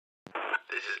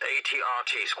this is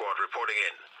ATRT squad reporting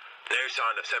in. No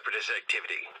sign of separatist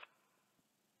activity.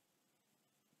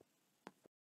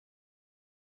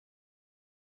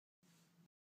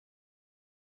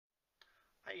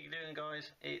 How you doing,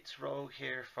 guys? It's Rogue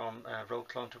here from Rogue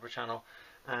Clone Trooper channel,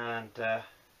 and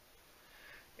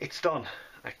it's done.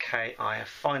 Okay, I have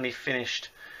finally finished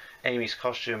Amy's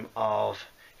costume of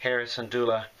Hera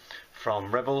Syndulla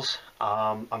from Rebels.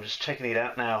 I'm just checking it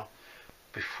out now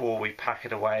before we pack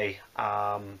it away,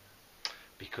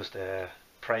 because the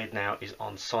parade now is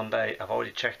on Sunday. I've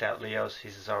already checked out Leo's.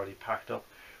 His is already packed up,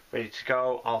 ready to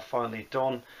go, all finally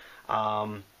done.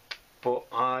 But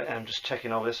I am just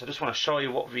checking over this. I just want to show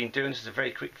you what we've been doing. This is a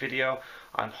very quick video.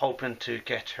 I'm hoping to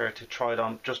get her to try it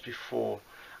on just before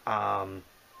I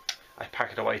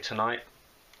pack it away tonight.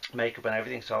 Makeup and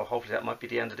everything, so hopefully that might be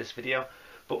the end of this video.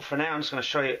 But for now, I'm just going to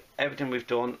show you everything we've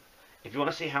done. If you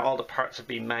want to see how all the parts have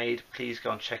been made, please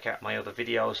go and check out my other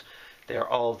videos. They're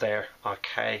all there,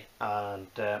 okay, and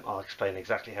I'll explain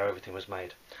exactly how everything was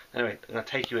made. Anyway, I'm going to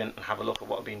take you in and have a look at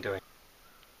what I've been doing.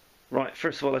 Right,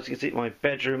 first of all, as you can see, my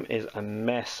bedroom is a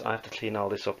mess. I have to clean all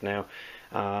this up now,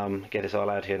 get this all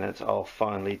out here, and it's all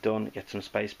finally done. Get some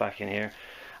space back in here.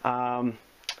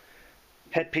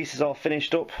 Headpiece is all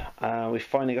finished up. We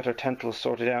finally got her tentacles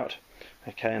sorted out.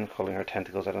 Okay, I'm calling her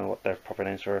tentacles, I don't know what their proper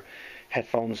names were.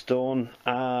 Headphones done.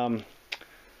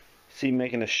 See,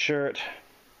 making a shirt,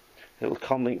 little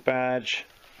comlink badge.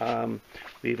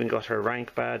 We even got her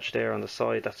rank badge there on the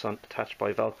side. That's attached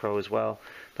by Velcro as well.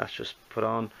 That's just put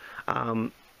on.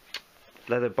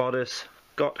 Leather bodice.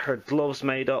 Got her gloves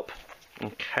made up.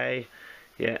 Okay,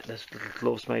 yeah, there's little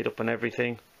gloves made up and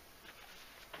everything.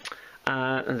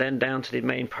 And then down to the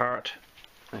main part.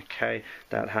 Okay,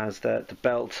 that has the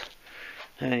belt.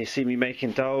 And you see me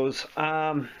making those.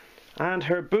 And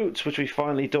her boots, which we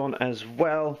finally done as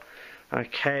well.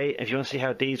 Okay, if you want to see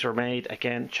how these were made,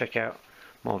 again, check out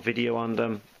my video on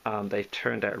them. They've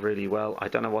turned out really well. I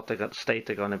don't know what state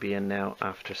they're going to be in now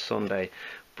after Sunday,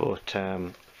 but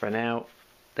for now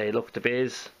they look the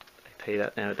biz. I tell you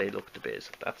that now, they look the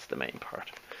biz. That's the main part.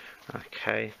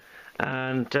 Okay,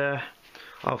 and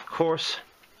of course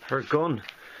her gun,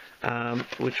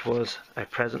 which was a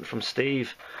present from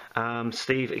Steve.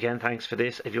 Steve, again, thanks for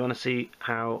this. If you want to see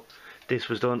how this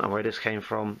was done and where this came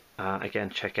from,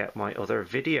 again, check out my other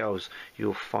videos.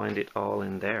 You'll find it all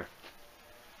in there.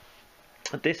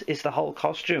 This is the whole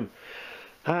costume,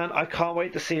 and I can't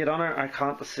wait to see it on her. I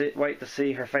can't wait to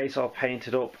see her face all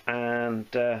painted up and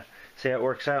see how it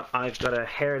works out. I've got a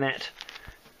hairnet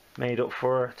made up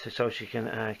for her so she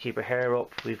can keep her hair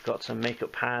up. We've got some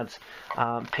makeup pads.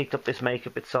 Picked up this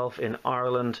makeup itself in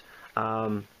Ireland.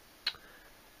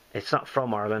 It's not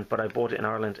from Ireland, but I bought it in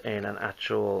Ireland in an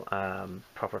actual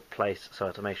proper place,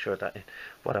 so to make sure that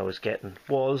what I was getting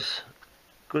was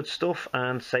good stuff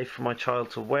and safe for my child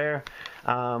to wear.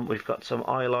 We've got some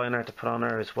eyeliner to put on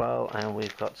her as well, and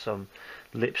we've got some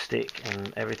lipstick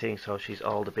and everything, so she's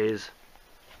all the biz.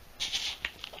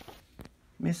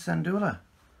 Miss Syndulla.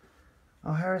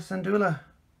 Oh, Hera Syndulla.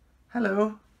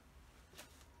 Hello.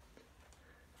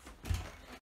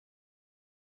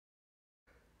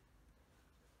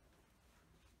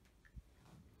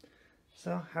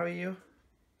 So, how are you?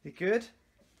 You good?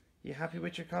 You happy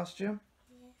with your costume?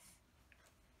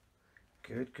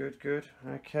 Good, good, good.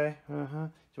 Okay. Do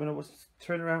you want to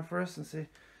turn around for us and see?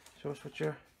 Show us what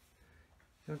you're.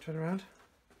 You want to turn around?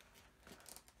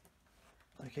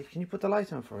 Okay. Can you put the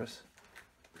light on for us?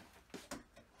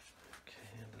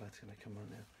 Okay, and the light's gonna come on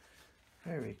now.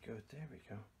 Very good. There we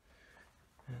go.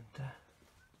 And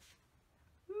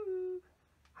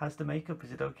how's the makeup?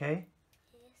 Is it okay?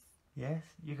 Yes. Yes.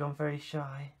 You're going very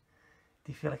shy.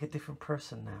 Do you feel like a different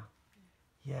person now?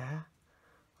 Yeah.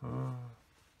 Oh.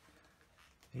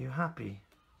 Are you happy?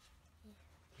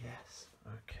 Yes.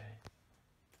 Okay.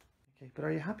 Okay, but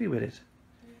are you happy with it?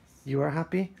 Yes. You are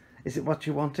happy? Is it what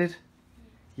you wanted?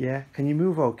 Yeah. Can you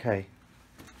move okay?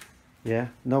 Yeah.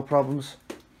 No problems?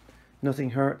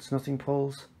 Nothing hurts? Nothing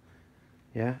pulls?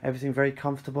 Yeah. Everything very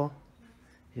comfortable?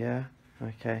 Yeah.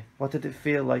 Okay. What did it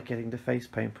feel like getting the face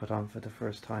paint put on for the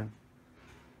first time?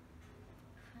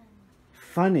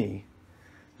 Funny?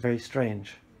 Very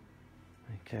strange?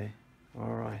 Okay.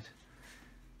 Alright.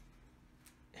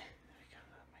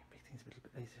 Things a little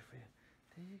bit easier for you.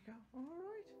 There you go. All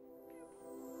right.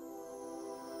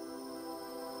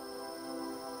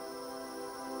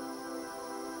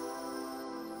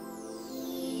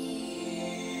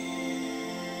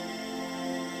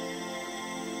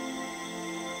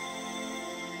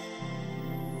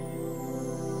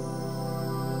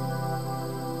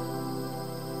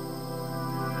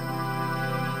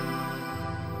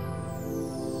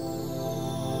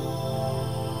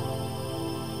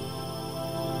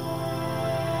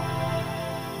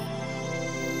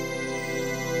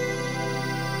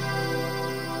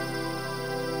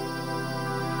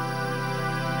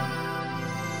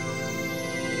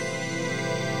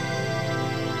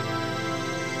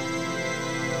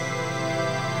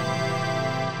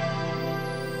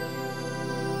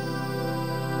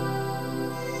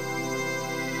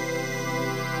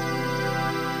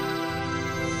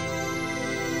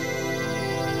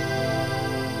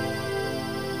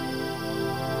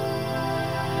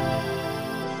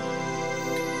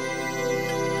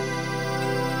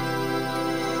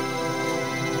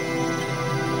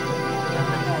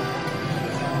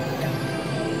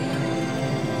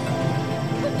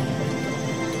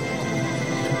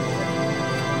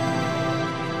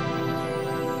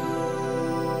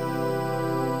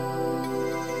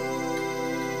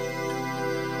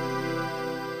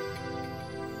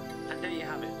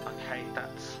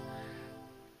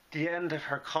 the end of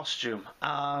her costume.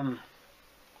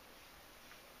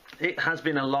 It has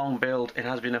been a long build, it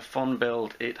has been a fun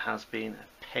build, it has been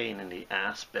a pain in the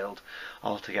ass build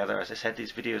altogether. As I said,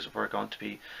 these videos were going to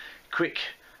be quick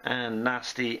and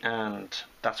nasty, and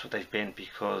that's what they've been,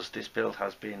 because this build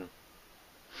has been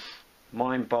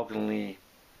mind-bogglingly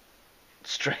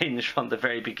strange from the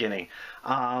very beginning.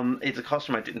 It's a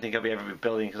costume I didn't think I'd ever be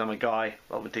building, because I'm a guy.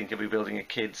 I would think I'd be building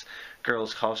a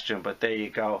girl's costume, but there you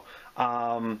go.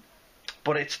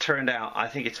 But it's turned out, I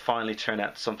think it's finally turned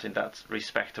out something that's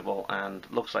respectable and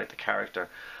looks like the character.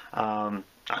 I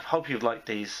hope you've liked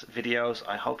these videos.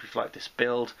 I hope you've liked this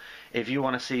build. If you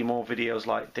want to see more videos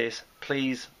like this,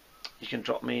 please, you can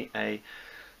drop me a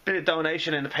bit of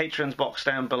donation in the patrons box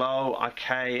down below.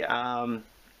 Okay,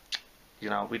 you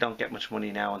know, we don't get much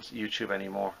money now on YouTube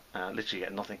anymore. Literally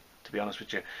get nothing, to be honest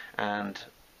with you. And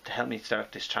to help me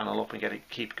start this channel up and get it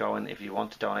keep going, if you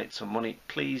want to donate some money,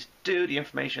 please do. The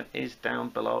information is down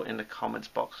below in the comments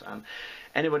box, and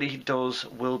anybody who does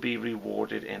will be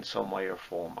rewarded in some way or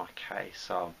form. Okay,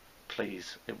 so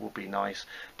please, it would be nice.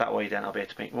 That way then I'll be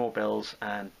able to make more builds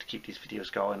and to keep these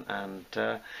videos going, and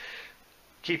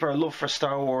keep our love for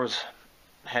Star Wars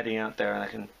heading out there, and I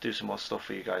can do some more stuff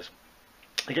for you guys.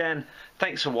 Again,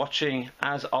 thanks for watching.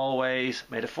 As always,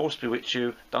 may the force be with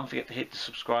you. Don't forget to hit the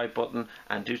subscribe button,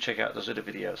 and do check out those other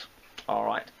videos.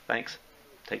 Alright, thanks.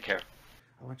 Take care.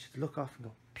 I want you to look off and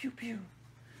go pew pew.